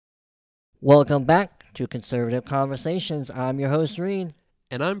Welcome back to Conservative Conversations. I'm your host, Reed.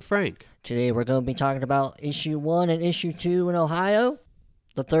 And I'm Frank. Today we're going to be talking about Issue 1 and Issue 2 in Ohio,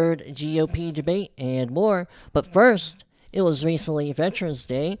 the third GOP debate, and more. But first, it was recently Veterans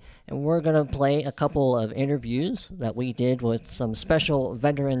Day, and we're going to play a couple of interviews that we did with some special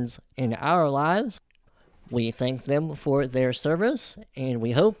veterans in our lives. We thank them for their service, and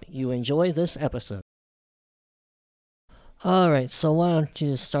we hope you enjoy this episode. Alright, so why don't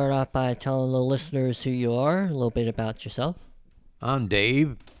you start off by telling the listeners who you are, a little bit about yourself. I'm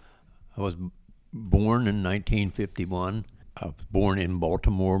Dave. I was born in 1951. I was born in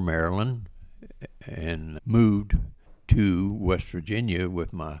Baltimore, Maryland, and moved to West Virginia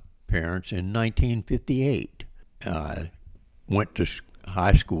with my parents in 1958. I went to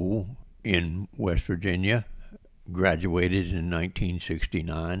high school in West Virginia, graduated in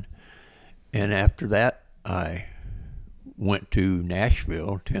 1969, and after that I went to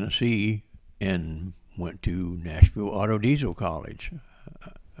Nashville, Tennessee, and went to Nashville Auto Diesel College.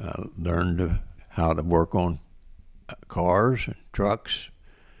 I learned how to work on cars, trucks,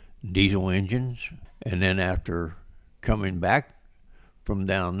 diesel engines, and then after coming back from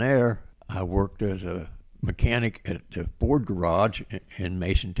down there, I worked as a mechanic at the Ford garage in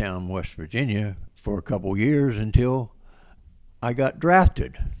Masontown, West Virginia for a couple years until I got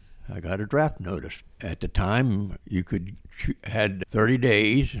drafted. I got a draft notice. At the time, you had 30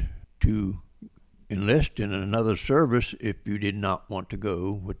 days to enlist in another service if you did not want to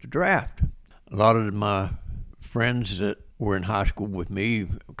go with the draft. A lot of my friends that were in high school with me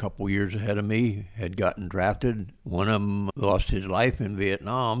a couple years ahead of me had gotten drafted. One of them lost his life in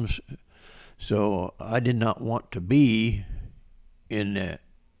Vietnam, so I did not want to be in the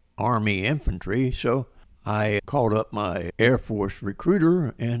Army infantry, so I called up my Air Force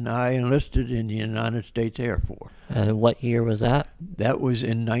recruiter and I enlisted in the United States Air Force. And what year was that? That was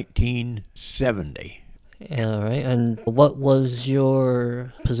in 1970. All right, and what was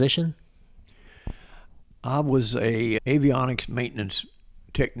your position? I was a avionics maintenance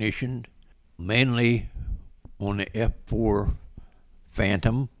technician, mainly on the F-4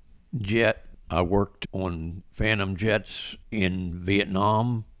 Phantom jet. I worked on Phantom jets in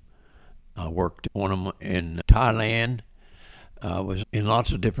Vietnam. I worked on them in Thailand. I was in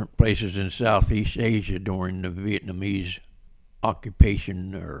lots of different places in Southeast Asia during the Vietnamese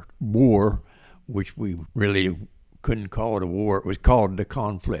occupation or war, which we really couldn't call it a war. It was called the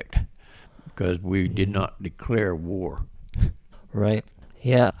conflict because we did not declare war. Right.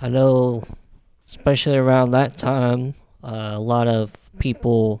 Yeah, I know, especially around that time, a lot of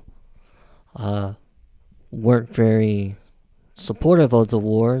people weren't very supportive of the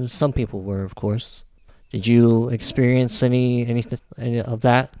war, and some people were, of course. Did you experience any of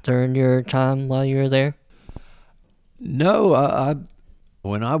that during your time while you were there? No, I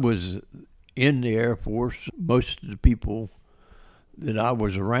when I was in the Air Force, most of the people that I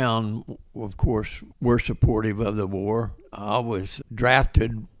was around, of course, were supportive of the war. I was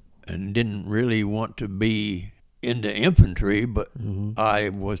drafted and didn't really want to be in the infantry, but I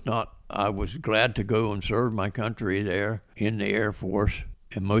was not. I was glad to go and serve my country there in the Air Force,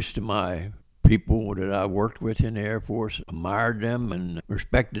 and most of my people that I worked with in the Air Force admired them and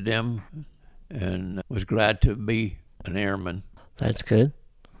respected them, and was glad to be an airman. That's good.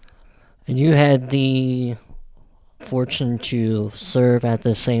 And you had the fortune to serve at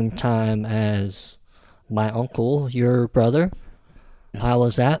the same time as my uncle, your brother. How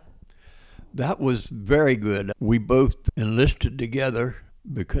was that? That was very good. We both enlisted together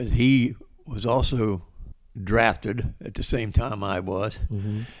because he was also drafted at the same time I was.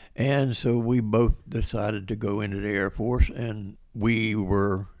 And so we both decided to go into the Air Force, and we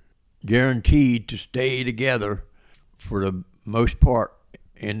were guaranteed to stay together for the most part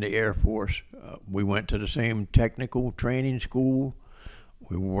in the Air Force. We went to the same technical training school.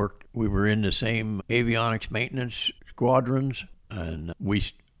 We were in the same avionics maintenance squadrons, and we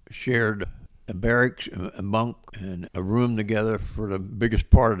shared a barracks, a bunk, and a room together for the biggest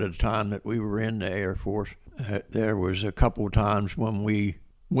part of the time that we were in the Air Force. There was a couple of times when we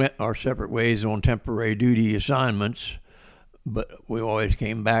went our separate ways on temporary duty assignments, but we always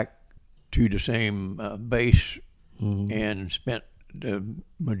came back to the same base and spent the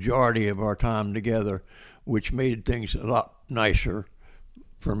majority of our time together, which made things a lot nicer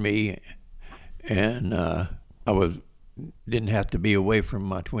for me. And I didn't have to be away from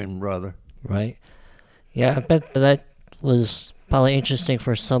my twin brother. Right. Yeah, I bet that was probably interesting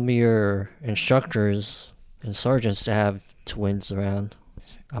for some of your instructors and sergeants to have twins around.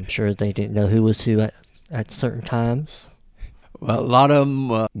 I'm sure they didn't know who was who at certain times. Well, a lot of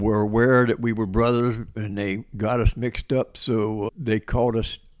them were aware that we were brothers, and they got us mixed up, so they called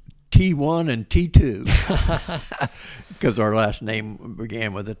us T1 and T2 because our last name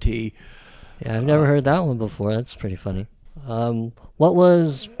began with a T. Yeah, I've never heard that one before. That's pretty funny. What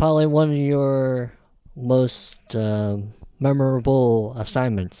was probably one of your most memorable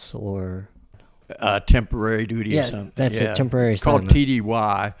assignments or... Temporary duty Yeah, assignment. that's it, temporary it's called assignment.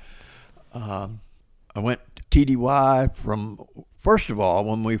 TDY. I went to TDY from, first of all,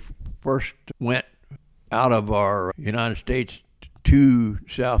 when we first went out of our United States to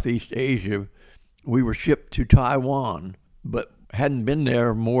Southeast Asia, we were shipped to Taiwan, but hadn't been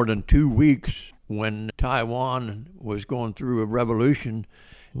there more than 2 weeks when Taiwan was going through a revolution,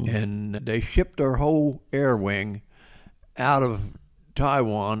 and they shipped our whole air wing out of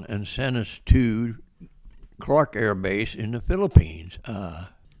Taiwan and sent us to Clark Air Base in the Philippines,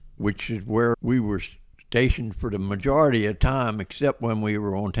 which is where we were stationed for the majority of time, except when we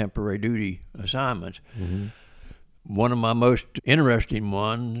were on temporary duty assignments. Mm-hmm. One of my most interesting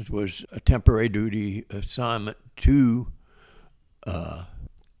ones was a temporary duty assignment to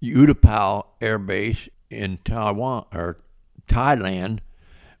Utapao Air Base in Taiwan or Thailand,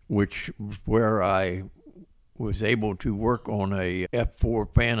 which was where I was able to work on a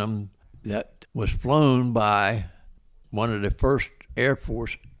F-4 Phantom that was flown by one of the first Air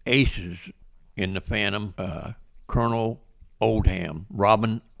Force aces in the Phantom, Colonel Oldham,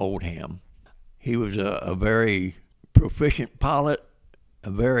 Robin Oldham. He was a very proficient pilot, a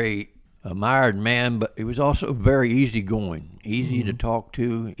very admired man, but he was also very easygoing, easy to talk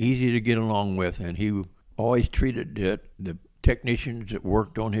to, easy to get along with, and he always treated the technicians that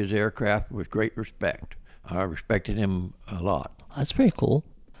worked on his aircraft with great respect. I respected him a lot. That's pretty cool.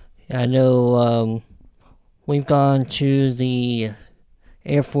 Yeah, I know we've gone to the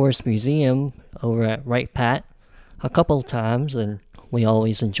Air Force Museum over at Wright Pat a couple of times, and we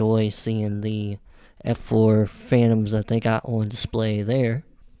always enjoy seeing the F-4 Phantoms that they got on display there.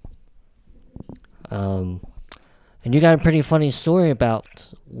 And you got a pretty funny story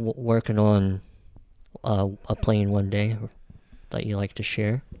about working on a plane one day that you like to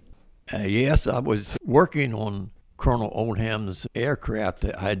share. Yes, I was working on Colonel Oldham's aircraft.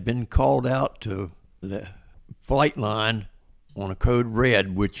 I had been called out to the flight line on a code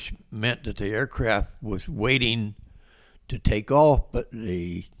red, which meant that the aircraft was waiting to take off, but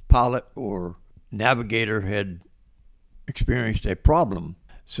the pilot or navigator had experienced a problem.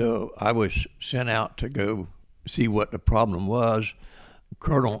 So I was sent out to go see what the problem was.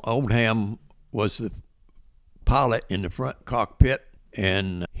 Colonel Oldham was the pilot in the front cockpit,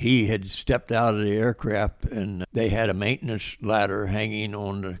 and he had stepped out of the aircraft, and they had a maintenance ladder hanging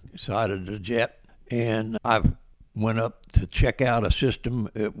on the side of the jet. And I went up to check out a system.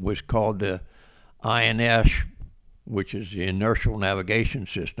 It was called the INS, which is the Inertial Navigation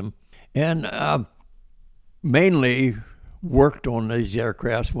System. And I mainly worked on these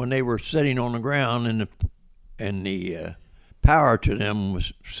aircrafts when they were sitting on the ground, and the power to them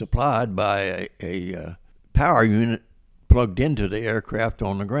was supplied by a power unit plugged into the aircraft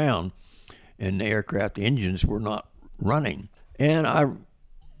on the ground, and the aircraft engines were not running. And I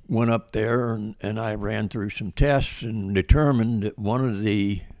went up there and I ran through some tests and determined that one of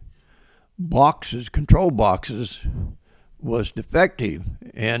the boxes, control boxes, was defective.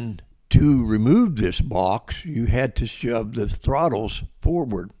 And to remove this box, you had to shove the throttles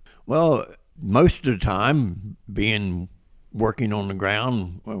forward. Well, most of the time, working on the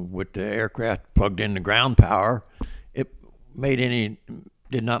ground with the aircraft plugged into ground power, it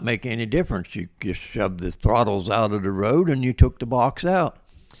did not make any difference. You just shoved the throttles out of the road and you took the box out.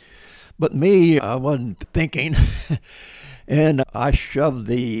 But me, I wasn't thinking, and I shoved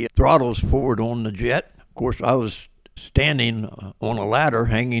the throttles forward on the jet. Of course, I was standing on a ladder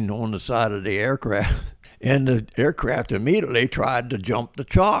hanging on the side of the aircraft, and the aircraft immediately tried to jump the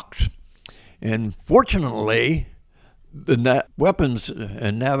chocks. And fortunately, the weapons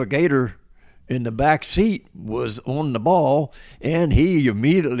and navigator in the back seat was on the ball, and he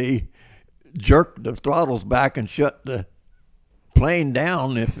immediately jerked the throttles back and shut the plane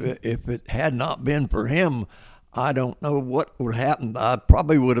down. If it had not been for him, I don't know what would happen. I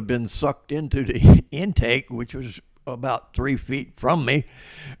probably would have been sucked into the intake, which was about 3 feet from me,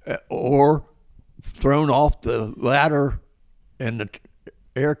 or thrown off the ladder, and the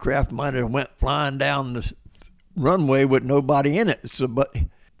aircraft might have went flying down the runway with nobody in it. So, but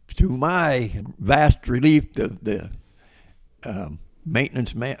to my vast relief, the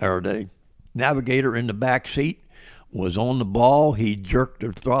maintenance man or the navigator in the back seat was on the ball. He jerked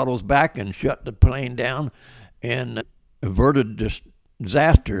the throttles back and shut the plane down and averted this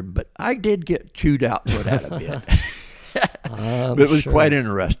disaster. But I did get chewed out for that a bit. But it was quite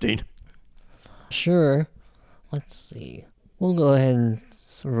interesting. Sure. Let's see. We'll go ahead and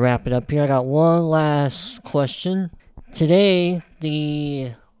So wrap it up here. I got one last question. Today,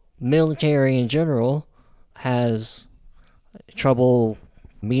 the military in general has trouble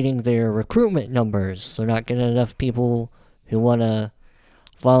meeting their recruitment numbers. They're not getting enough people who want to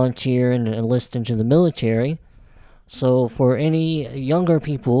volunteer and enlist into the military. So, for any younger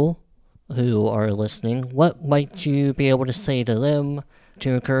people who are listening, what might you be able to say to them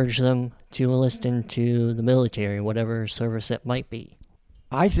to encourage them to enlist into the military, whatever service it might be?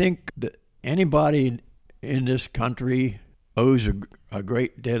 I think that anybody in this country owes a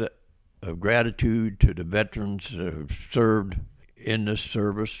great debt of gratitude to the veterans that have served in this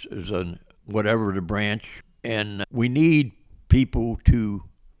service as whatever the branch. And we need people to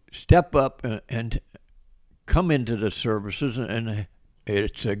step up and come into the services, and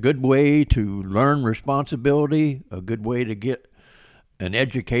it's a good way to learn responsibility, a good way to get an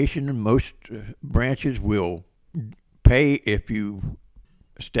education. And most branches will pay if you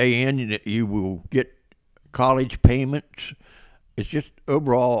stay in, you will get college payments. It's just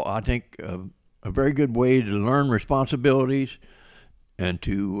overall, I think, a very good way to learn responsibilities and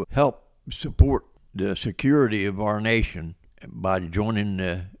to help support the security of our nation by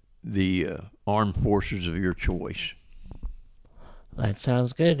joining the armed forces of your choice. That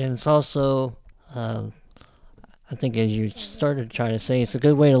sounds good. And it's also, I think as you started trying to say, it's a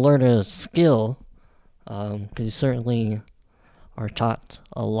good way to learn a skill, because you certainly are taught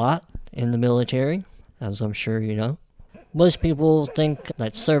a lot in the military, as I'm sure you know. Most people think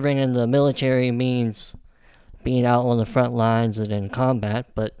that serving in the military means being out on the front lines and in combat,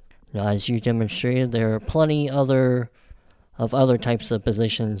 but as you demonstrated, there are plenty other types of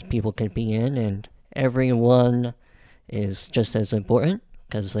positions people can be in, and every one is just as important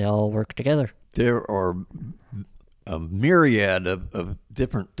because they all work together. There are a myriad of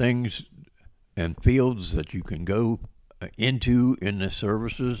different things and fields that you can go into in the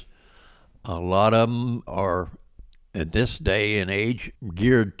services. A lot of them are, at this day and age,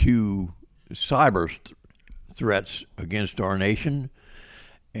 geared to cyber threats against our nation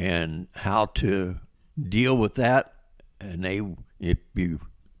and how to deal with that. And if you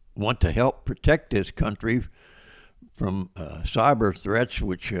want to help protect this country from cyber threats,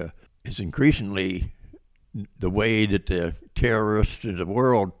 which is increasingly the way that the terrorists of the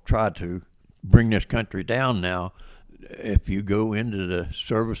world try to bring this country down now, if you go into the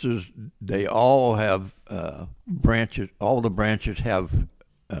services, they all have branches. All the branches have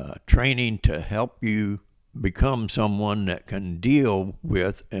training to help you become someone that can deal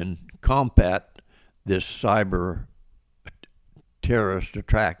with and combat this cyber terrorist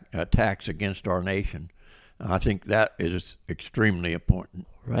attacks against our nation. I think that is extremely important.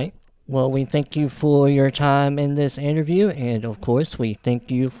 Right. Well, we thank you for your time in this interview, and of course, we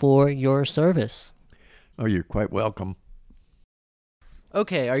thank you for your service. Oh, you're quite welcome.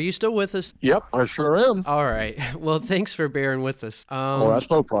 Okay, are you still with us? Yep, I sure am. All right. Well, thanks for bearing with us. That's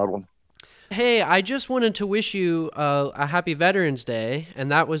no problem. Hey, I just wanted to wish you a happy Veterans Day,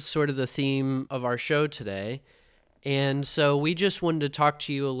 and that was sort of the theme of our show today. And so we just wanted to talk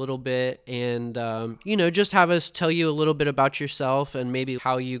to you a little bit and, just have us tell you a little bit about yourself and maybe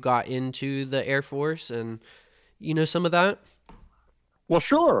how you got into the Air Force and, some of that. Well,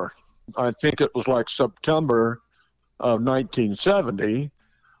 sure. I think it was like September of 1970.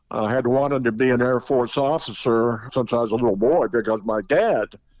 I had wanted to be an Air Force officer since I was a little boy because my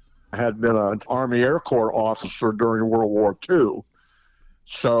dad had been an Army Air Corps officer during World War II.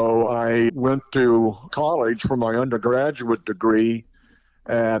 So I went to college for my undergraduate degree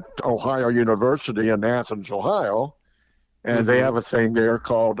at Ohio University in Athens, Ohio. And they have a thing there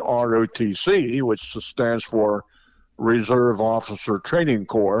called ROTC, which stands for Reserve Officer Training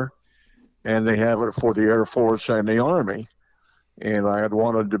Corps. And they have it for the Air Force and the Army. And I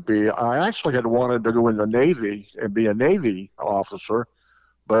actually had wanted to go in the Navy and be a Navy officer,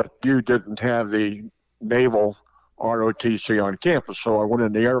 but you didn't have the naval ROTC on campus. So I went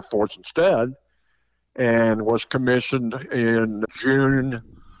in the Air Force instead and was commissioned in June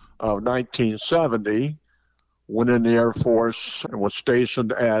of 1970, went in the Air Force and was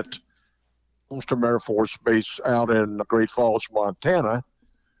stationed at Holston Air Force Base out in Great Falls, Montana,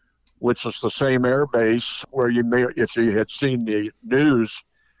 which is the same air base where if you had seen the news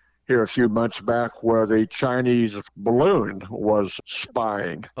here a few months back, where the Chinese balloon was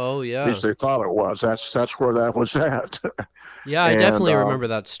spying. Oh, yeah. At least they thought it was. That's where that was at. Yeah, I definitely remember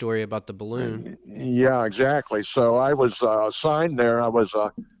that story about the balloon. Yeah, exactly. So I was assigned there. I was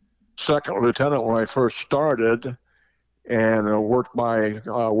a second lieutenant when I first started and worked my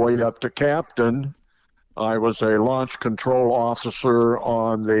way up to captain. I was a launch control officer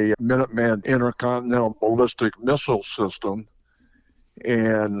on the Minuteman Intercontinental Ballistic Missile System.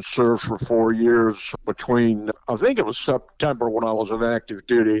 and served for 4 years between, I think it was September when I was in active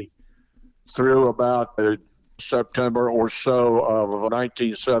duty, through about September or so of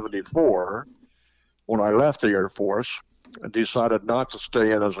 1974 when I left the Air Force. I decided not to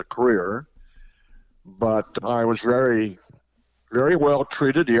stay in as a career, but I was very, very well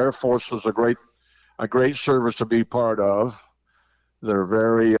treated. The Air Force was a great service to be part of. They're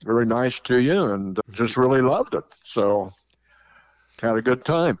very, very nice to you, and just really loved it. So had a good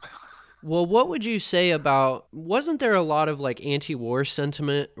time. Well, what would you say about, wasn't there a lot of like anti-war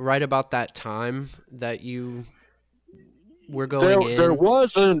sentiment right about that time that you were going There in?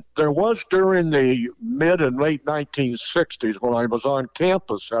 wasn't. There was during the mid and late 1960s when I was on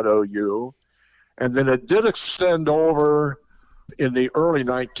campus at OU, and then it did extend over in the early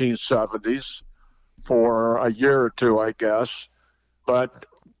 1970s for a year or two, I guess. But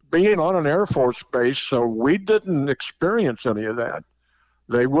being on an Air Force base, so we didn't experience any of that.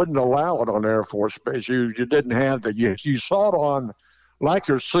 They wouldn't allow it on Air Force Base. You didn't have that. You saw it on, like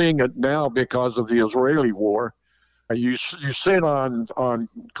you're seeing it now because of the Israeli war. You see it on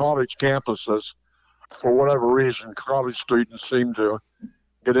college campuses. For whatever reason, college students seem to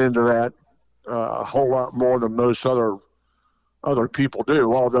get into that a whole lot more than most other people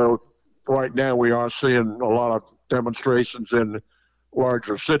do. Although right now we are seeing a lot of demonstrations in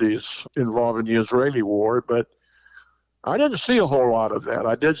larger cities involving the Israeli war, but I didn't see a whole lot of that.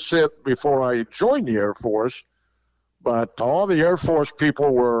 I did see it before I joined the Air Force, but all the Air Force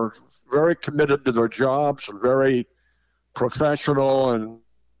people were very committed to their jobs and very professional and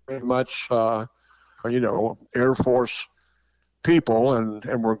very much, Air Force people, and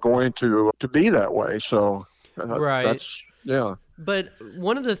we're going to be that way. So Right. that's, yeah. But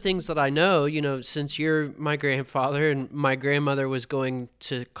one of the things that I know, since you're my grandfather and my grandmother was going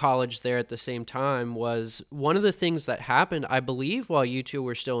to college there at the same time, was one of the things that happened, I believe, while you two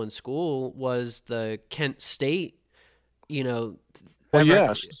were still in school was the Kent State, Well, ever-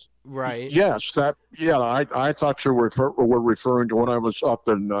 yes. right. Yes, I thought you were referring to when I was up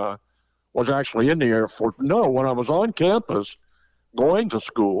in, was actually in the Air Force. No, when I was on campus going to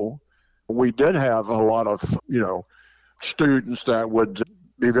school, we did have a lot of, students that would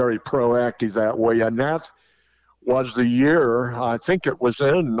be very proactive that way. And that was the year, I think it was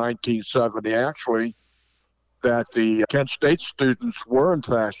in 1970 actually, that the Kent State students were in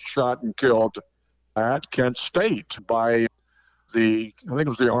fact shot and killed at Kent State by I think it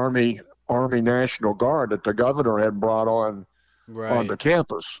was the Army National Guard that the governor had brought on Right. the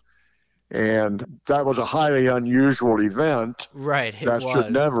campus. And that was a highly unusual event Right, it that was.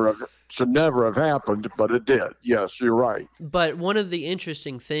 should never have happened, but it did. Yes, you're right. But one of the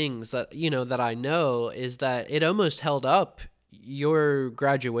interesting things that that I know is that it almost held up your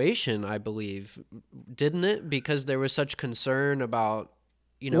graduation, I believe, didn't it? Because there was such concern about,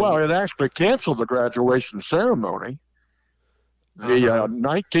 Well, it actually canceled the graduation ceremony. The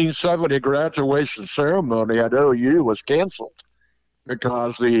 1970 graduation ceremony at OU was canceled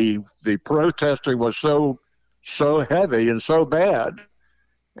because the protesting was so heavy and so bad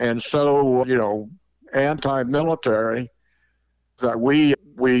and so anti-military that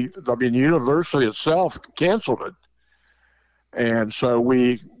the university itself canceled it, and so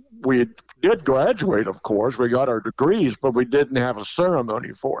we did graduate. Of course, we got our degrees, but we didn't have a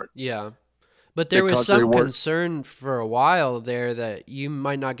ceremony for it. Yeah. But there was Because they some weren't- concern for a while there that you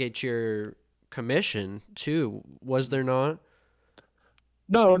might not get your commission too. Was there not?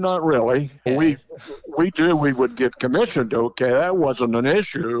 No, not really. Okay. We would get commissioned. Okay, that wasn't an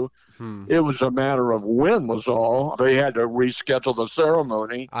issue. It was a matter of when was all. They had to reschedule the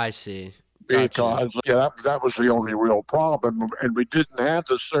ceremony I see. Gotcha. because that was the only real problem. And we didn't have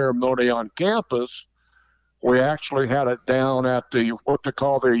the ceremony on campus. We actually had it down at what they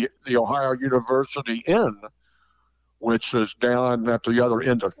call the Ohio University Inn, which is down at the other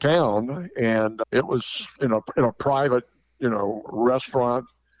end of town, and it was in a private, restaurant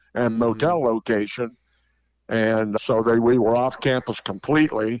and motel location. And so we were off campus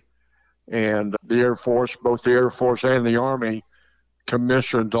completely, and the Air Force, both the Air Force and the Army,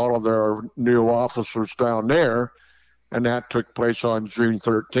 commissioned all of their new officers down there, and that took place on June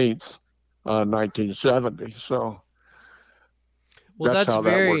 13th, 1970. So Well, that's how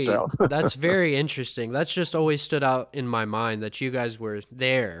very that worked out. that's very interesting. That's just always stood out in my mind that you guys were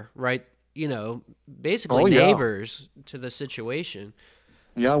there, right? Basically Oh, yeah. neighbors to the situation.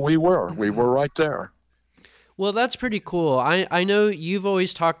 Yeah, we were right there. Well, that's pretty cool. I know you've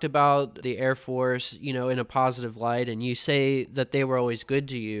always talked about the Air Force, in a positive light, and you say that they were always good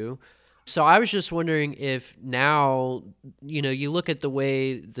to you. So I was just wondering if now, you look at the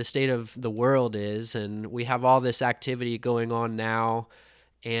way the state of the world is, and we have all this activity going on now,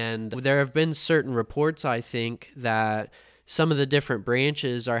 and there have been certain reports, I think, that some of the different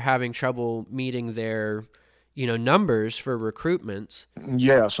branches are having trouble meeting their, numbers for recruitments.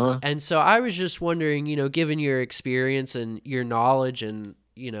 Yes, huh? And so I was just wondering, given your experience and your knowledge and,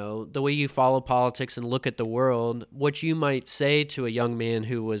 the way you follow politics and look at the world, what you might say to a young man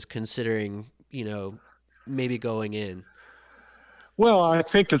who was considering, maybe going in. Well, I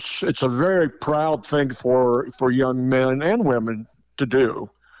think it's a very proud thing for young men and women to do.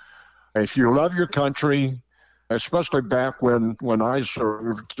 If you love your country, especially back when I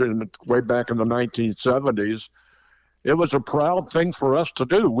served way back in the 1970s, it was a proud thing for us to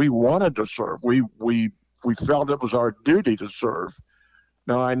do. We wanted to serve. We felt it was our duty to serve.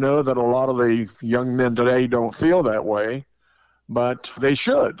 Now, I know that a lot of the young men today don't feel that way, but they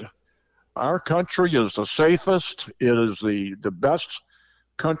should. Our country is the safest. It is the best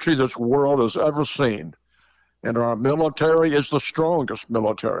country this world has ever seen. And our military is the strongest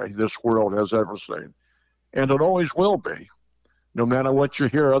military this world has ever seen. And it always will be. No matter what you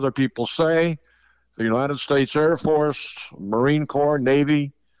hear other people say, the United States Air Force, Marine Corps,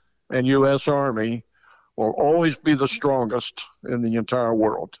 Navy, and U.S. Army will always be the strongest in the entire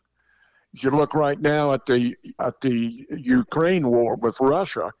world. If you look right now at the Ukraine war with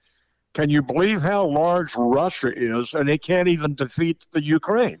Russia, can you believe how large Russia is? And they can't even defeat the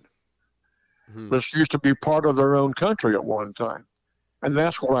Ukraine. Mm-hmm. This used to be part of their own country at one time. And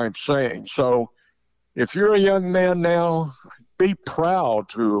that's what I'm saying. So if you're a young man now, be proud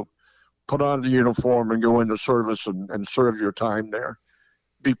to put on the uniform and go into service and serve your time there.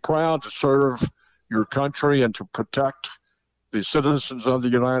 Be proud to serve your country and to protect the citizens of the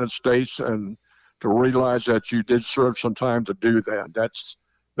United States, and to realize that you did serve some time to do that.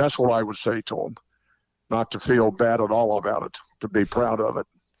 That's what I would say to them. Not to feel bad at all about it, to be proud of it.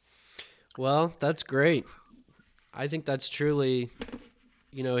 Well, that's great. I think that's truly,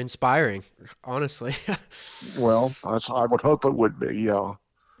 inspiring, honestly. Well, I would hope it would be, yeah.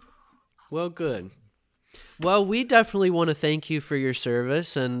 Well, good. Well, we definitely want to thank you for your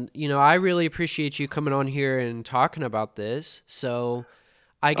service. And, I really appreciate you coming on here and talking about this. So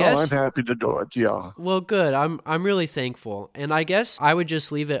I guess... Oh, I'm happy to do it, yeah. Well, good. I'm really thankful. And I guess I would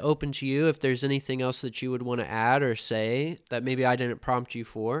just leave it open to you if there's anything else that you would want to add or say that maybe I didn't prompt you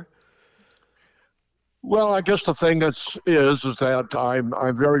for. Well, I guess the thing is that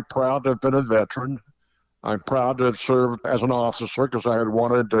I'm very proud to have been a veteran. I'm proud to have served as an officer because I had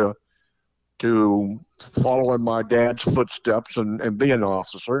wanted to follow in my dad's footsteps and be an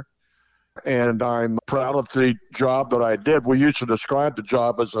officer. And I'm proud of the job that I did. We used to describe the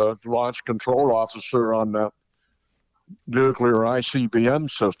job as a launch control officer on the nuclear ICBM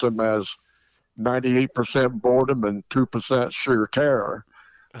system as 98% boredom and 2% sheer terror.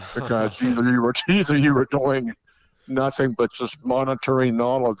 Because either you were doing nothing but just monitoring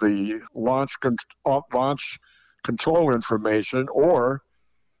all of the launch control information, or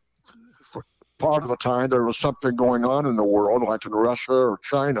for part of the time there was something going on in the world, like in Russia or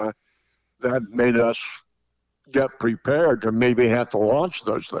China, that made us get prepared to maybe have to launch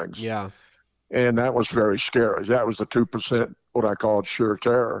those things. Yeah. And that was very scary. That was the 2%, what I called sheer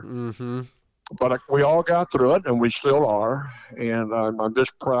terror. Mm-hmm. But we all got through it, and we still are, and I'm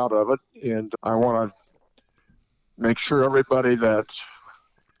just proud of it. And I want to make sure everybody that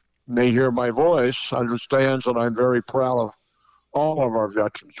may hear my voice understands that I'm very proud of all of our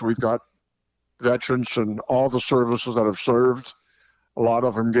veterans. We've got veterans in all the services that have served. A lot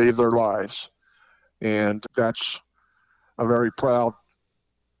of them gave their lives, and that's a very proud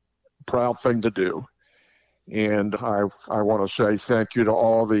thing to do. And I want to say thank you to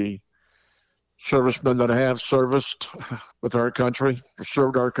all the servicemen that have serviced with our country,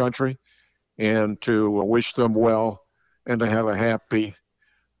 served our country, and to wish them well and to have a happy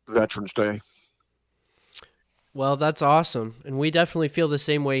Veterans Day. Well, that's awesome. And we definitely feel the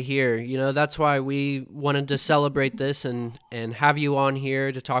same way here. That's why we wanted to celebrate this and have you on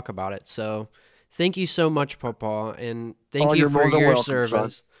here to talk about it. So thank you so much, Papa, and thank you for your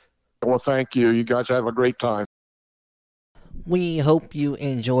service. Son. Well, thank you. You guys have a great time. We hope you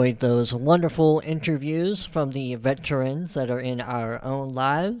enjoyed those wonderful interviews from the veterans that are in our own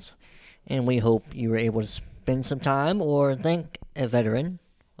lives, and we hope you were able to spend some time or thank a veteran,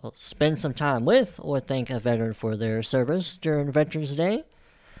 spend some time with or thank a veteran for their service during Veterans Day.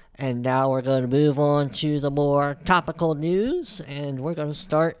 And now we're going to move on to the more topical news, and we're going to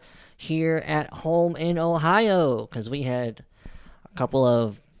start here at home in Ohio, because we had a couple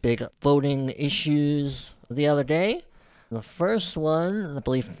of big voting issues the other day. The first one, I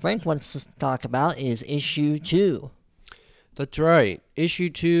believe Frank wants to talk about, is issue 2. That's right. Issue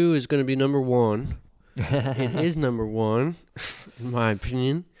 2 is going to be number 1. It is number 1, in my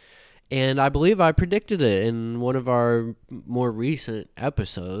opinion. And I believe I predicted it in one of our more recent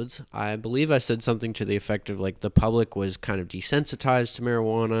episodes. I believe I said something to the effect of, like, the public was kind of desensitized to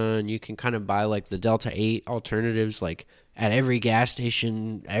marijuana, and you can kind of buy, like, the Delta 8 alternatives, like, at every gas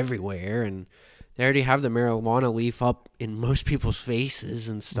station everywhere, and they already have the marijuana leaf up in most people's faces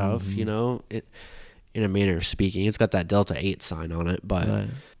and stuff, you know, in a manner of speaking. It's got that Delta 8 sign on it, but Right.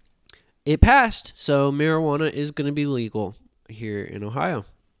 it passed, so marijuana is going to be legal here in Ohio.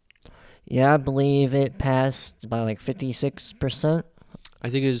 Yeah, I believe it passed by like 56%. I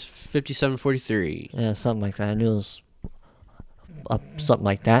think it was 57-43. Yeah, something like that. I knew it was something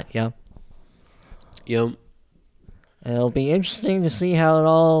like that, yeah. Yep. And it'll be interesting to see how it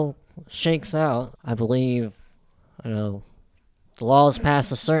all shakes out. I believe, the law is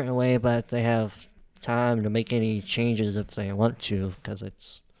passed a certain way, but they have time to make any changes if they want to, because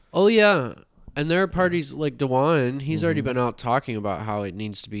it's... Oh, yeah. And there are parties like DeWine. He's already been out talking about how it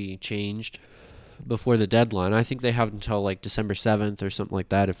needs to be changed before the deadline. I think they have until like December 7th or something like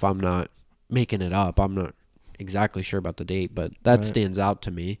that, if I'm not making it up. I'm not exactly sure about the date, but that stands out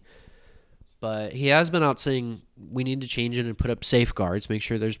to me. But he has been out saying we need to change it and put up safeguards, make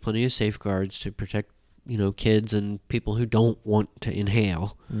sure there's plenty of safeguards to protect, kids and people who don't want to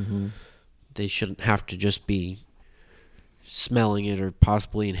inhale. They shouldn't have to just be smelling it or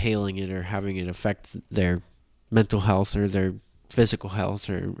possibly inhaling it or having it affect their mental health or their physical health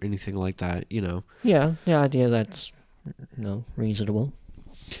or anything like that, Yeah, the idea that's, reasonable.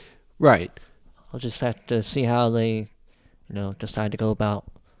 Right. I'll just have to see how they, decide to go about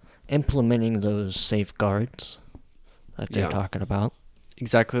implementing those safeguards that they're talking about.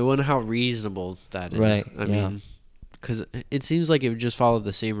 Exactly. I wonder how reasonable that is. Right, I mean, because it seems like it would just follow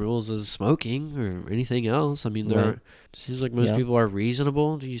the same rules as smoking or anything else. I mean, it seems like most people are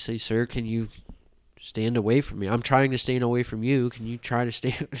reasonable. Do you say, sir, can you stand away from me? I'm trying to stand away from you. Can you try to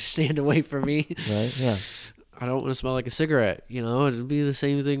stand away from me? Right, yeah. I don't want to smell like a cigarette. It'd be the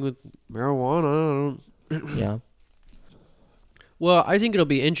same thing with marijuana. Yeah. Well, I think it'll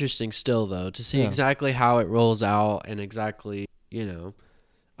be interesting still, though, to see exactly how it rolls out and exactly,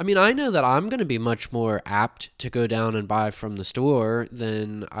 I mean, I know that I'm going to be much more apt to go down and buy from the store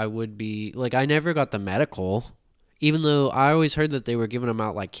than I would be. Like, I never got the medical, even though I always heard that they were giving them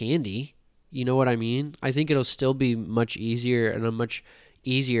out like candy. You know what I mean? I think it'll still be much easier and a much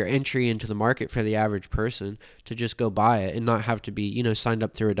easier entry into the market for the average person to just go buy it and not have to be, signed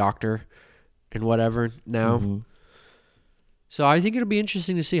up through a doctor and whatever now. So I think it'll be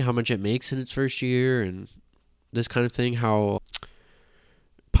interesting to see how much it makes in its first year and this kind of thing, how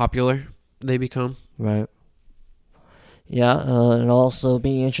popular they become. Right. Yeah, it'll also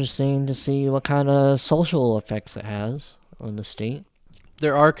be interesting to see what kind of social effects it has on the state.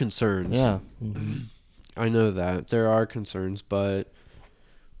 There are concerns. Yeah. I know that. There are concerns, but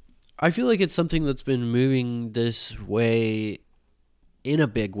I feel like it's something that's been moving this way in a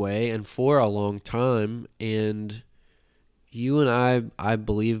big way and for a long time, and you and I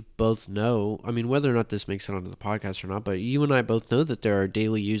believe both know, I mean, whether or not this makes it onto the podcast or not, but you and I both know that there are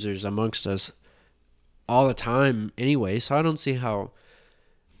daily users amongst us all the time anyway, so I don't see how,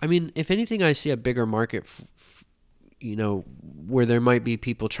 I mean, if anything, I see a bigger market, where there might be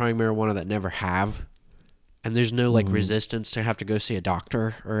people trying marijuana that never have, and there's no, resistance to have to go see a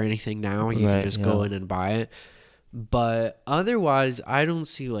doctor or anything now. You can just go in and buy it. But otherwise, I don't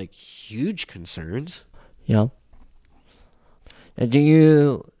see, huge concerns. Yeah. What do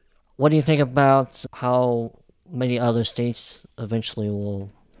you think about how many other states eventually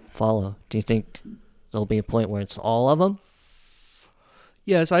will follow? Do you think there'll be a point where it's all of them?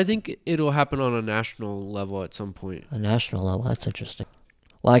 Yes, I think it'll happen on a national level at some point. A national level, that's interesting.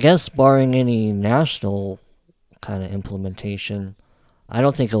 Well, I guess barring any national kind of implementation, I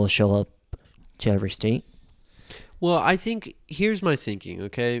don't think it will show up to every state. Well, I think, here's my thinking,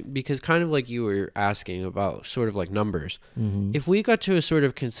 okay? Because kind of like you were asking about sort of like numbers. If we got to a sort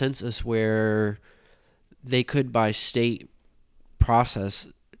of consensus where they could, by state process,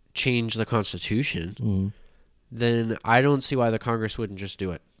 change the Constitution, then I don't see why the Congress wouldn't just do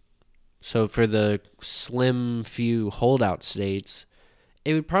it. So for the slim few holdout states,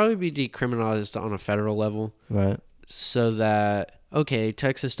 it would probably be decriminalized on a federal level. Right. So that... okay,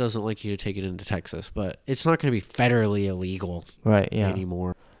 Texas doesn't like you to take it into Texas, but it's not going to be federally illegal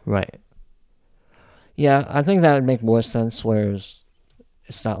anymore. Right. Yeah, I think that would make more sense, whereas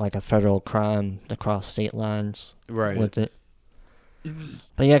it's not like a federal crime to cross state lines with it.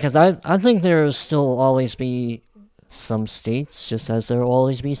 But yeah, because I think there will still always be some states, just as there will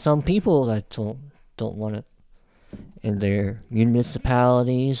always be some people that don't want it in their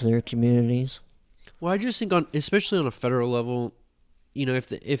municipalities, their communities. Well, I just think especially on a federal level,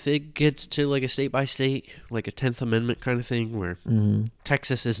 if it gets to like a state by state, like a 10th Amendment kind of thing, where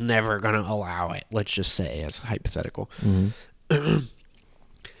Texas is never going to allow it, let's just say as a hypothetical, the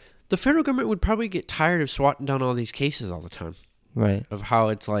federal government would probably get tired of swatting down all these cases all the time. Right. Of how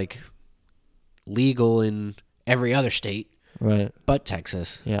it's like legal in every other state. Right. But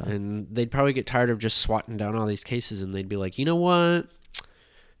Texas. Yeah. And they'd probably get tired of just swatting down all these cases, and they'd be like, you know what?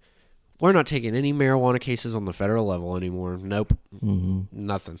 We're not taking any marijuana cases on the federal level anymore. Nope.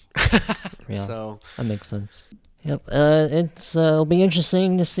 Nothing. Yeah. So that makes sense. Yep. It'll be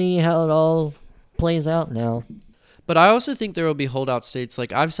interesting to see how it all plays out now. But I also think there will be holdout states.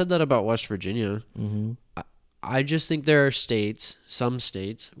 Like I've said that about West Virginia. I just think there are some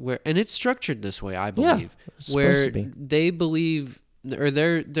states where, and it's structured this way, I believe, where they believe, or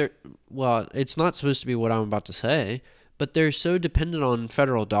well, it's not supposed to be what I'm about to say, but they're so dependent on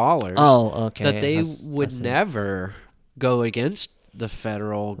federal dollars that they would never go against the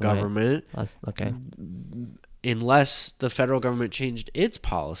federal government unless the federal government changed its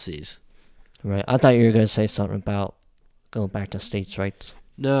policies. Right. I thought you were going to say something about going back to states' rights.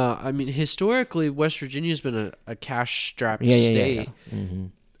 No, I mean, historically, West Virginia's been a cash-strapped state.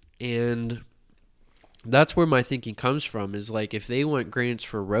 And that's where my thinking comes from, is like if they want grants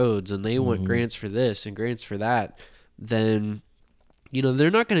for roads and they want grants for this and grants for that, then, they're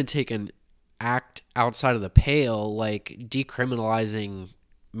not going to take an act outside of the pale like decriminalizing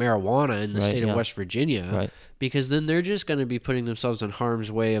marijuana in the state of West Virginia, because then they're just going to be putting themselves in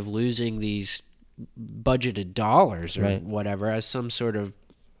harm's way of losing these budgeted dollars or whatever as some sort of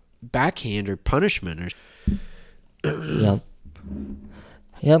backhand or punishment. Yep,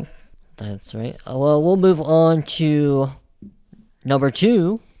 that's right. Well, we'll move on to number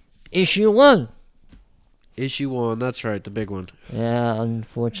 2, issue 1. Issue 1, that's right, the big one. Yeah,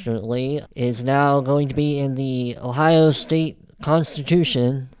 unfortunately, is now going to be in the Ohio State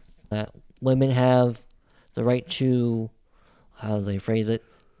Constitution that women have the right to, how do they phrase it,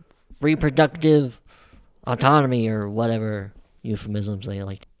 reproductive autonomy or whatever euphemisms they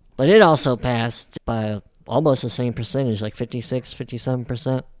like. But it also passed by almost the same percentage, like 56,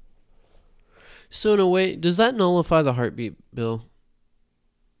 57%. So in a way, does that nullify the heartbeat bill?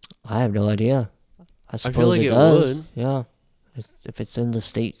 I have no idea. I suppose feel like it it does. would. Yeah. If it's in the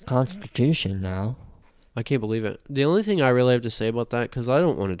state constitution now. I can't believe it. The only thing I really have to say about that, because I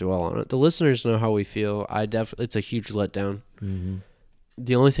don't want to dwell on it, the listeners know how we feel. It's a huge letdown.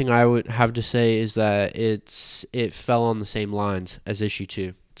 The only thing I would have to say is that it fell on the same lines as issue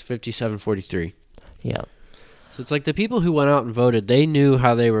 2. It's 57-43. Yeah. So it's like the people who went out and voted, they knew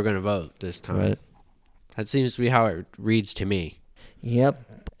how they were going to vote this time. Right. That seems to be how it reads to me. Yep.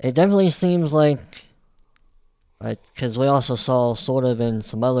 It definitely seems like, because we also saw sort of in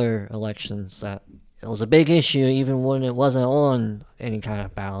some other elections that it was a big issue even when it wasn't on any kind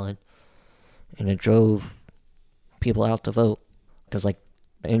of ballot. And it drove people out to vote. Because like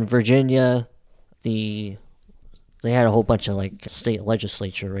in Virginia, they had a whole bunch of like state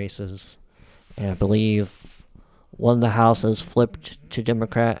legislature races. And I believe one of the houses flipped to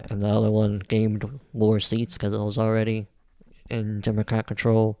Democrat and the other one gained more seats because it was already in Democrat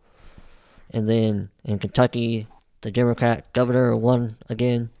control. And then in Kentucky, the Democrat governor won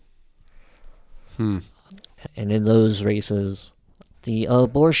again. And in those races, the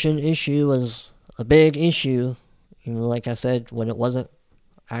abortion issue was a big issue, even like I said, when it wasn't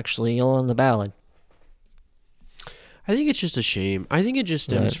actually on the ballot. I think it's just a shame. I think it just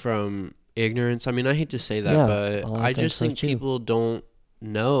stems from ignorance. I mean, I hate to say that, but I just think people don't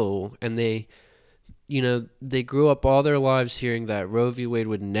know, and they grew up all their lives hearing that Roe v. Wade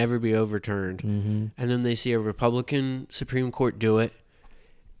would never be overturned, and then they see a Republican Supreme Court do it,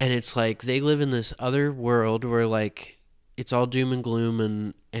 and it's like they live in this other world where like it's all doom and gloom,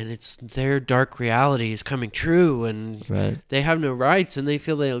 and it's their dark reality is coming true, and they have no rights, and they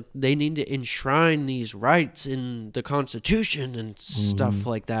feel they need to enshrine these rights in the Constitution and stuff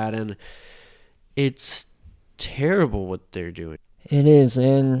like that, and it's terrible what they're doing. It is,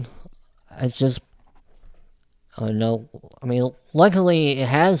 and it's just, I know. I mean, luckily it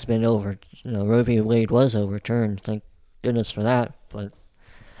has been Roe v. Wade was overturned. Thank goodness for that. But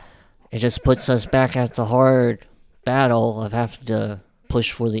it just puts us back at the hard battle of having to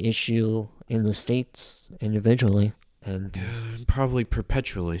push for the issue in the states individually, and probably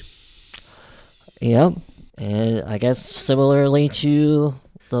perpetually. Yep, and I guess similarly to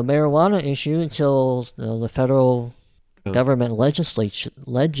the marijuana issue, until the federal government legislates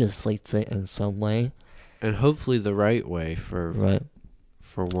it in some way. And hopefully the right way for Right.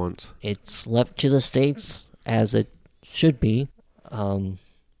 once. It's left to the states as it should be.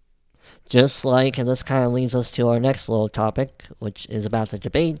 Just like, and this kind of leads us to our next little topic, which is about the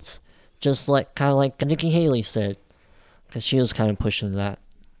debates. Just like, kind of like Nikki Haley said, because she was kind of pushing that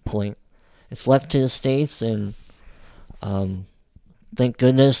point. It's left to the states, and thank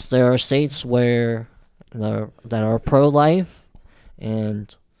goodness there are states where that are pro-life,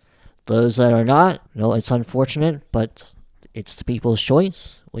 and those that are not. No, it's unfortunate, but it's the people's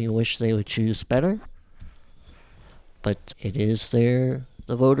choice. We wish they would choose better, but it is the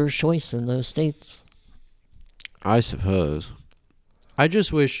voters' choice in those states. I suppose. I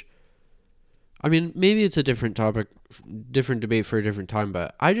just wish. I mean, maybe it's a different topic, different debate for a different time,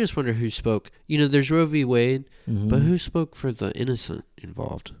 but I just wonder who spoke. You know, there's Roe v. Wade, but who spoke for the innocent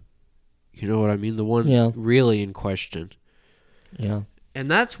involved? You know what I mean? The one really in question. Yeah.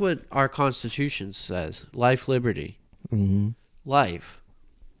 And that's what our Constitution says. Life, liberty. Mm-hmm. Life.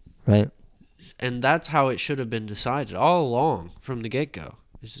 Right. And that's how it should have been decided all along from the get-go.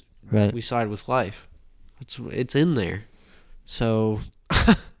 Right. We side with life. It's in there. So...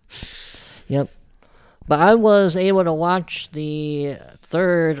 Yep. But I was able to watch the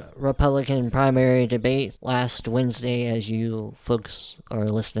third Republican primary debate last Wednesday as you folks are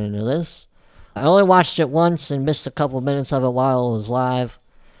listening to this. I only watched it once and missed a couple minutes of it while it was live.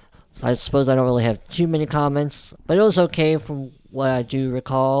 So I suppose I don't really have too many comments, but it was okay from what I do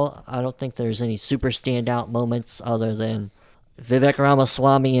recall. I don't think there's any super standout moments other than Vivek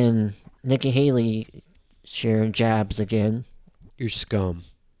Ramaswamy and Nikki Haley sharing jabs again. You're scum.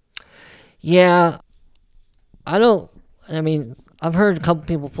 Yeah, I've heard a couple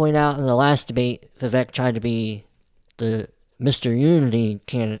people point out in the last debate, Vivek tried to be the Mr. Unity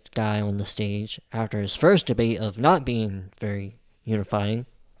candidate guy on the stage after his first debate of not being very unifying.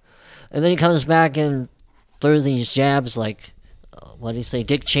 And then he comes back and throws these jabs like, what did he say,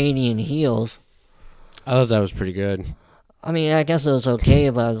 Dick Cheney in heels. I thought that was pretty good. I mean, I guess it was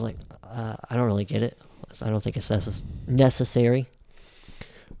okay, but I was like, I don't really get it. I don't think it's necessary.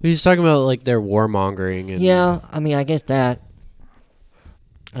 He's talking about like their warmongering. And yeah, I mean, I get that.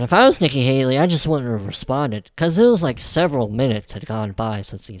 And if I was Nikki Haley, I just wouldn't have responded. Because it was like several minutes had gone by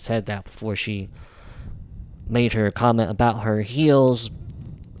since he said that before she made her comment about her heels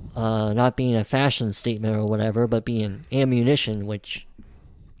not being a fashion statement or whatever, but being ammunition, which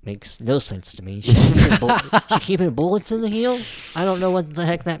makes no sense to me. She keeping bullets in the heel? I don't know what the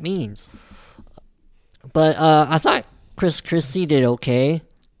heck that means. But I thought Chris Christie did okay.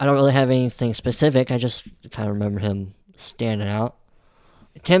 I don't really have anything specific. I just kind of remember him standing out.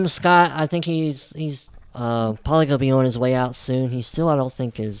 Tim Scott, I think he's probably going to be on his way out soon. He still, I don't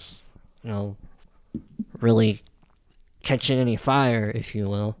think, is, really catching any fire, if you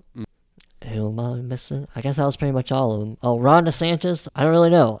will. Who am I missing? I guess that was pretty much all of them. Oh, Ron DeSantis? I don't really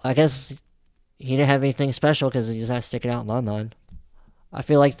know. I guess he didn't have anything special because he's not sticking out in my mind. I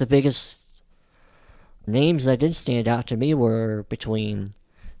feel like the biggest names that did stand out to me were between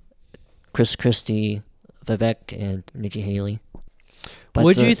Chris Christie, Vivek, and Nikki Haley. But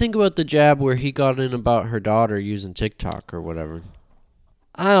what do you think about the jab where he got in about her daughter using TikTok or whatever?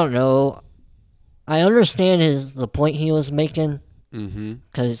 I don't know. I understand the point he was making. Mm-hmm.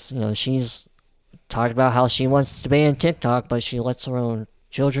 Because, she's talked about how she wants to ban TikTok, but she lets her own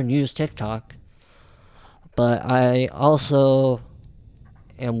children use TikTok. But I also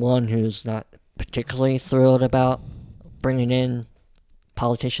am one who's not particularly thrilled about bringing in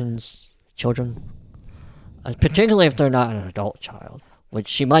politicians' children. Particularly if they're not an adult child. Which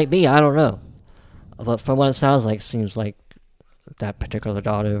she might be, I don't know. But from what it sounds like, seems like that particular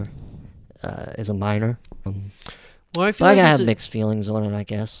daughter is a minor. Well, I I have mixed feelings on it, I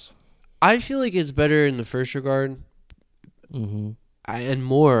guess. I feel like it's better in the first regard. Mm-hmm. And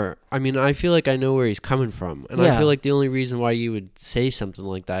more. I mean, I feel like I know where he's coming from. And I feel like the only reason why you would say something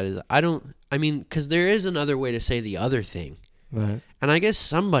like that is because there is another way to say the other thing. Right. And I guess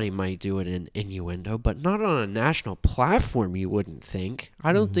somebody might do it in innuendo, but not on a national platform, you wouldn't think.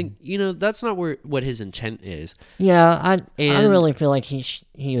 I don't think, that's not what his intent is. Yeah, I don't really feel like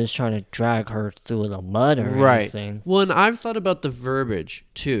he was trying to drag her through the mud or anything. Well, and I've thought about the verbiage,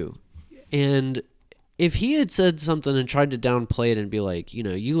 too. And if he had said something and tried to downplay it and be like,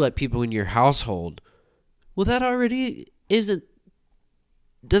 you let people in your household, well, that already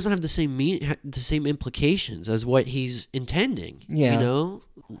doesn't have the same implications as what he's intending. Yeah.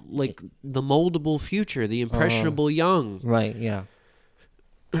 Like the moldable future, the impressionable young. Right, yeah.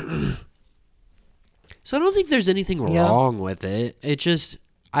 So I don't think there's anything wrong with it. It just,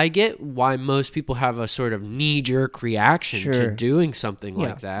 I get why most people have a sort of knee-jerk reaction to doing something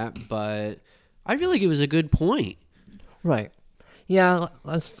like that, but I feel like it was a good point. Right. Yeah,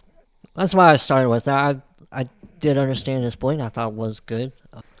 that's why I started with that. I did understand his point. I thought it was good.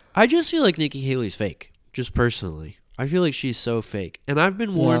 I just feel like Nikki Haley's fake, just personally. I feel like she's so fake. And I've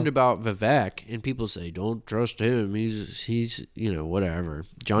been warned about Vivek, and people say, don't trust him. He's whatever.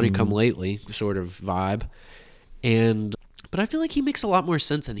 Johnny come lately sort of vibe. But I feel like he makes a lot more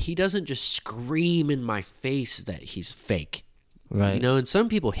sense, and he doesn't just scream in my face that he's fake. Right. And some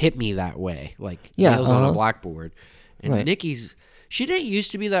people hit me that way, like nails on a blackboard. And Nikki's... She didn't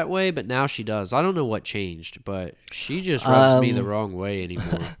used to be that way, but now she does. I don't know what changed, but she just rubs me the wrong way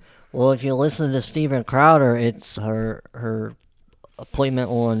anymore. Well, if you listen to Steven Crowder, it's her appointment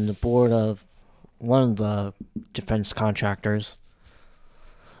on the board of one of the defense contractors,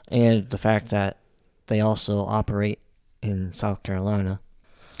 and the fact that they also operate in South Carolina.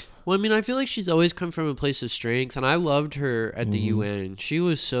 Well, I mean, I feel like she's always come from a place of strength, and I loved her at the UN. She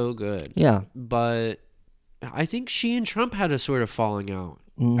was so good. Yeah. But I think she and Trump had a sort of falling out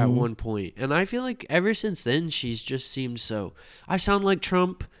at one point. And I feel like ever since then, she's just seemed so... I sound like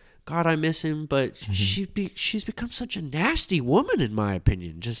Trump. God, I miss him. But she's become such a nasty woman, in my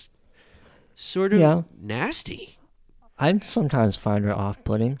opinion. Just sort of nasty. I sometimes find her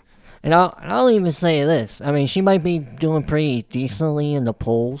off-putting. And I'll even say this. I mean, she might be doing pretty decently in the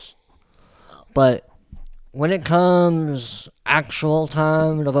polls. But when it comes actual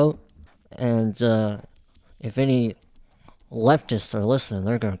time to vote, and... if any leftists are listening,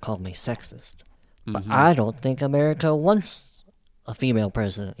 they're going to call me sexist. But I don't think America wants a female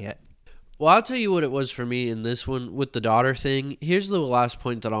president yet. Well, I'll tell you what it was for me in this one with the daughter thing. Here's the last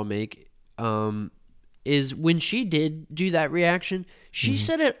point that I'll make. Is when she did do that reaction, she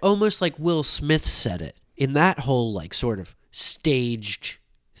said it almost like Will Smith said it in that whole like sort of staged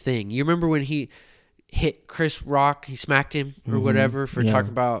thing. You remember when he hit Chris Rock, he smacked him or whatever for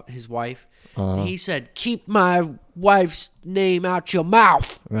talking about his wife? He said, keep my wife's name out your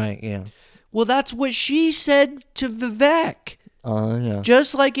mouth. Right, yeah. Well, that's what she said to Vivek. Yeah.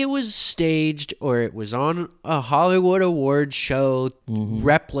 Just like it was staged or it was on a Hollywood Awards show,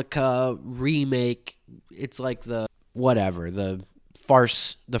 replica, remake. It's like the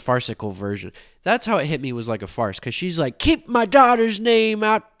farcical version. That's how it hit me, was like a farce, because she's like, keep my daughter's name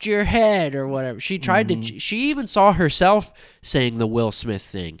out your head or whatever. She tried to, she even saw herself saying the Will Smith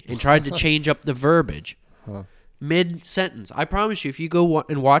thing and tried to change up the verbiage mid-sentence. I promise you, if you go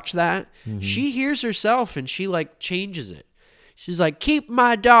and watch that, she hears herself and she like changes it. She's like, keep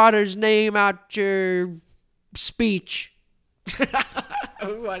my daughter's name out your speech.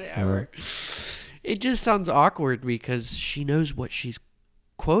 Whatever. It just sounds awkward because she knows what she's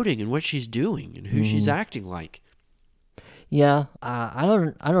quoting and what she's doing and who she's acting like. Yeah, I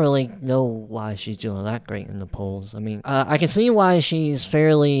don't really know why she's doing that great in the polls. I mean, I can see why she's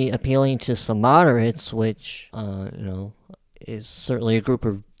fairly appealing to some moderates, which is certainly a group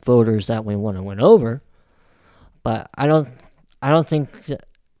of voters that we want to win over. But I don't think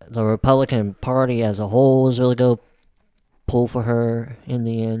the Republican Party as a whole is really going to pull for her in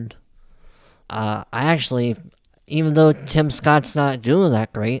the end. I actually, even though Tim Scott's not doing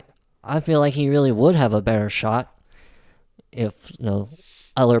that great, I feel like he really would have a better shot if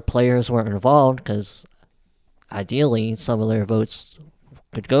other players weren't involved, because ideally some of their votes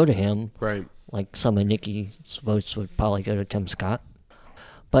could go to him. Right. Like some of Nikki's votes would probably go to Tim Scott.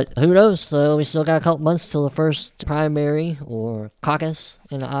 But who knows? So we still got a couple months till the first primary or caucus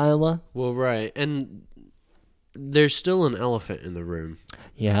in Iowa. Well, right. And there's still an elephant in the room.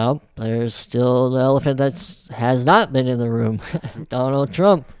 Yeah, there's still the elephant that has not been in the room, Donald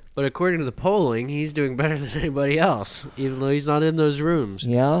Trump. But according to the polling, he's doing better than anybody else, even though he's not in those rooms.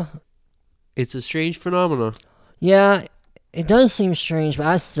 Yeah. It's a strange phenomenon. Yeah, it does seem strange, but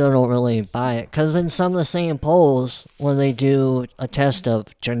I still don't really buy it. Because in some of the same polls, when they do a test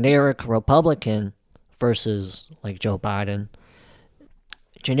of generic Republican versus, like, Joe Biden,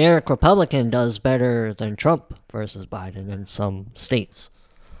 generic Republican does better than Trump versus Biden in some states.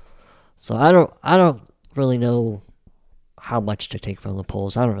 So I don't really know how much to take from the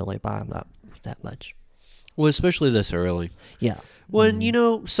polls. I don't really buy them that much. Well, especially this early. Yeah. When,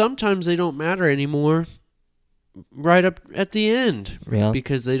 sometimes they don't matter anymore right up at the end. Yeah.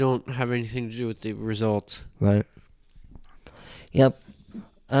 Because they don't have anything to do with the results. Right. Yep.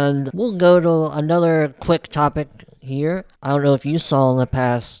 And we'll go to another quick topic here. I don't know if you saw in the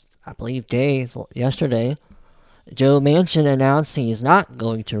past, I believe, days, yesterday, Joe Manchin announced he's not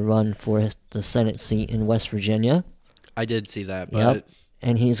going to run for the Senate seat in West Virginia. I did see that, but... Yep.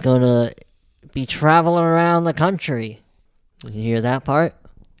 And he's going to be traveling around the country. Did you hear that part?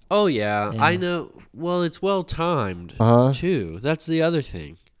 Oh, yeah. I know. Well, it's well-timed, too. That's the other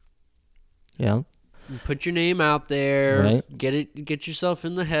thing. Yeah. Put your name out there. Right. Get yourself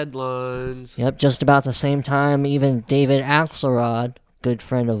in the headlines. Yep. Just about the same time, even David Axelrod, good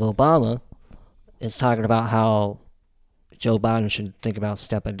friend of Obama, is talking about how Joe Biden should think about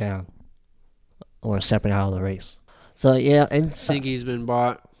stepping down or stepping out of the race. So yeah, and Think he's been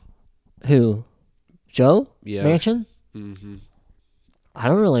bought? who? Joe? Yeah. Manchin? Mm-hmm. I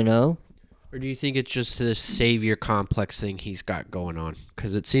don't really know. Or do you think it's just this savior complex thing he's got going on?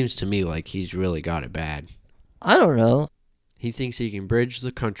 Because it seems to me like he's really got it bad. I don't know. He thinks he can bridge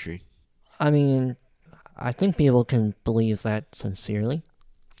the country. I mean, I think people can believe that sincerely,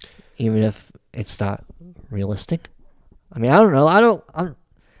 even if it's not realistic. I mean, I don't know.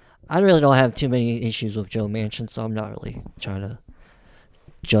 I really don't have too many issues with Joe Manchin, so I'm not really trying to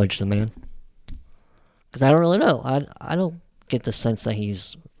judge the man. Because I don't really know. I don't get the sense that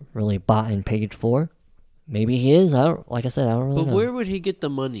he's really bought and paid for. Maybe he is. Like I said, I don't really know. But where would he get the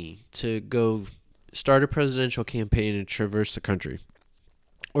money to go start a presidential campaign and traverse the country?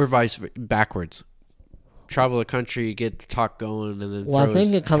 Or backwards. Travel the country, get the talk going, and then Well, throw I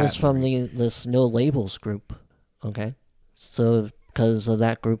think his it comes hat from in the ring. this No Labels group. Okay? So, because of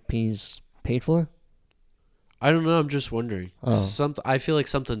that group he's paid for? I don't know. I'm just wondering. Oh. I feel like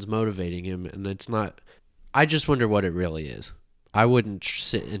something's motivating him, and it's not. I just wonder what it really is. I wouldn't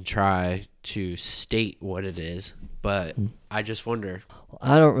sit and try to state what it is, but I just wonder.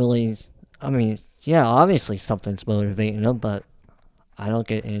 I don't really. I mean, yeah, obviously something's motivating him, but I don't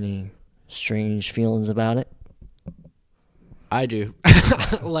get any strange feelings about it. I do.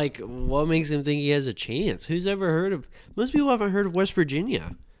 Like, what makes him think he has a chance? Who's ever heard of? Most people haven't heard of West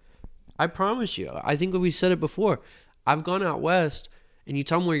Virginia. I promise you. I think we said it before. I've gone out west, and you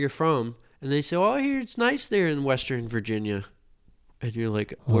tell them where you're from, and they say, "Oh, I hear it's nice there in Western Virginia," and you're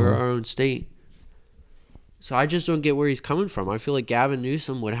like, "We're our own state." So I just don't get where he's coming from. I feel like Gavin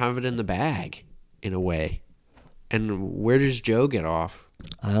Newsom would have it in the bag, in a way. And where does Joe get off?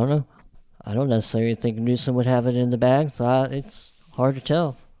 I don't know. I don't necessarily think Newsom would have it in the bag, so it's hard to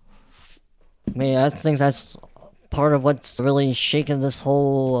tell. I mean, I think that's part of what's really shaking this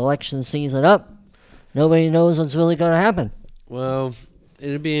whole election season up. Nobody knows what's really going to happen. Well,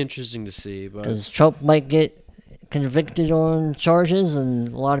 it'd be interesting to see. Because Trump might get convicted on charges, and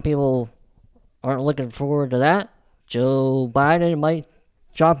a lot of people aren't looking forward to that. Joe Biden might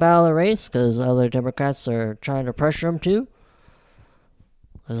drop out of the race because other Democrats are trying to pressure him to.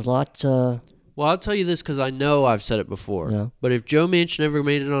 There's a lot. Well, I'll tell you this because I know I've said it before. Yeah. But if Joe Manchin ever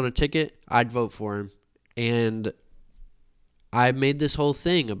made it on a ticket, I'd vote for him. And I made this whole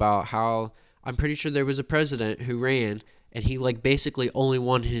thing about how I'm pretty sure there was a president who ran and he like basically only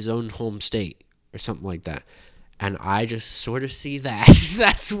won his own home state or something like that. And I just sort of see that.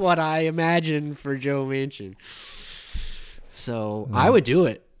 That's what I imagine for Joe Manchin. So I would do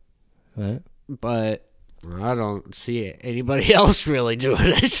it. Right. But I don't see anybody else really doing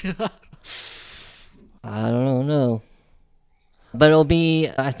it. I don't know. But it'll be,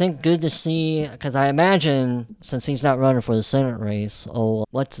 I think, good to see, because I imagine, since he's not running for the Senate race,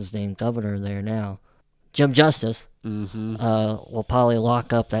 what's his name, governor there now, Jim Justice, will probably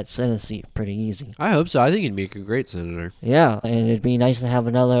lock up that Senate seat pretty easy. I hope so. I think he'd make a great senator. Yeah, and it'd be nice to have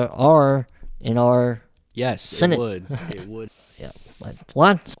another R in our Yes, Senate. it would. It would. Yeah, but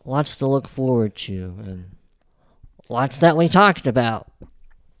lots to look forward to, and lots that we talked about.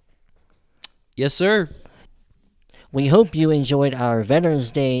 Yes, sir. We hope you enjoyed our Veterans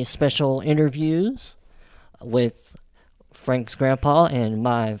Day special interviews with Frank's grandpa and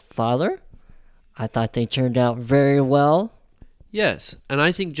my father. I thought they turned out very well. Yes, and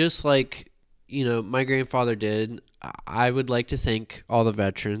I think just like, my grandfather did, I would like to thank all the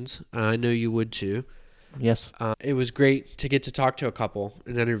veterans, and I know you would too. Yes. It was great to get to talk to a couple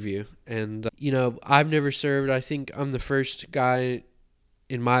and interview. And, I've never served. I think I'm the first guy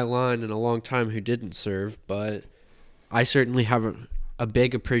in my line in a long time who didn't serve, but I certainly have a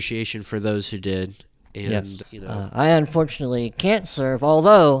big appreciation for those who did. And, yes. I unfortunately can't serve,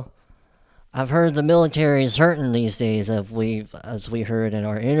 although I've heard the military is hurting these days, as we heard in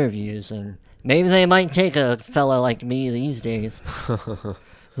our interviews, and maybe they might take a fella like me these days.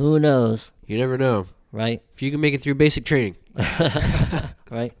 Who knows? You never know. Right? If you can make it through basic training.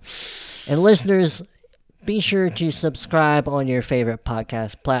 Right? And listeners, be sure to subscribe on your favorite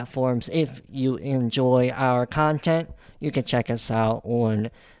podcast platforms. If you enjoy our content, you can check us out on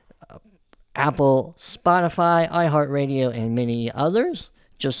Apple, Spotify, iHeartRadio, and many others.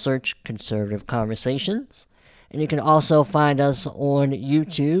 Just search Conservative Conversations. And you can also find us on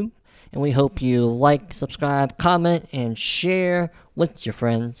YouTube. And we hope you like, subscribe, comment, and share with your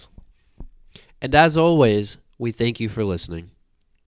friends. And as always, we thank you for listening.